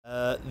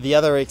The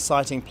other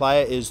exciting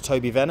player is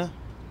Toby Venner.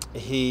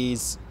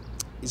 He's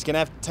going to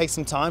have to take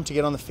some time to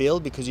get on the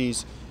field because he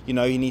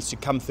needs to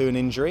come through an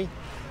injury,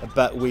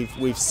 but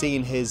we've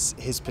seen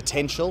his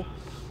potential,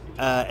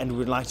 and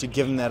we'd like to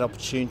give him that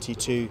opportunity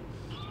to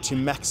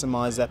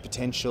maximise that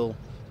potential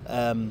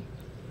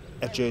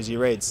at Jersey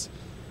Reds.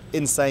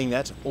 In saying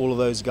that, all of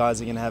those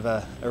guys are going to have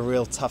a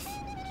real tough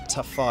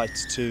fight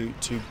to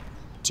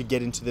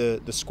get into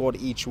the squad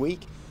each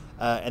week,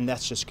 and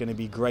that's just going to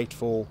be great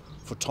for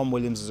Tom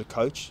Williams as a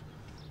coach,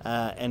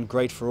 and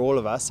great for all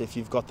of us if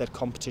you've got that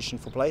competition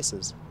for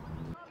places.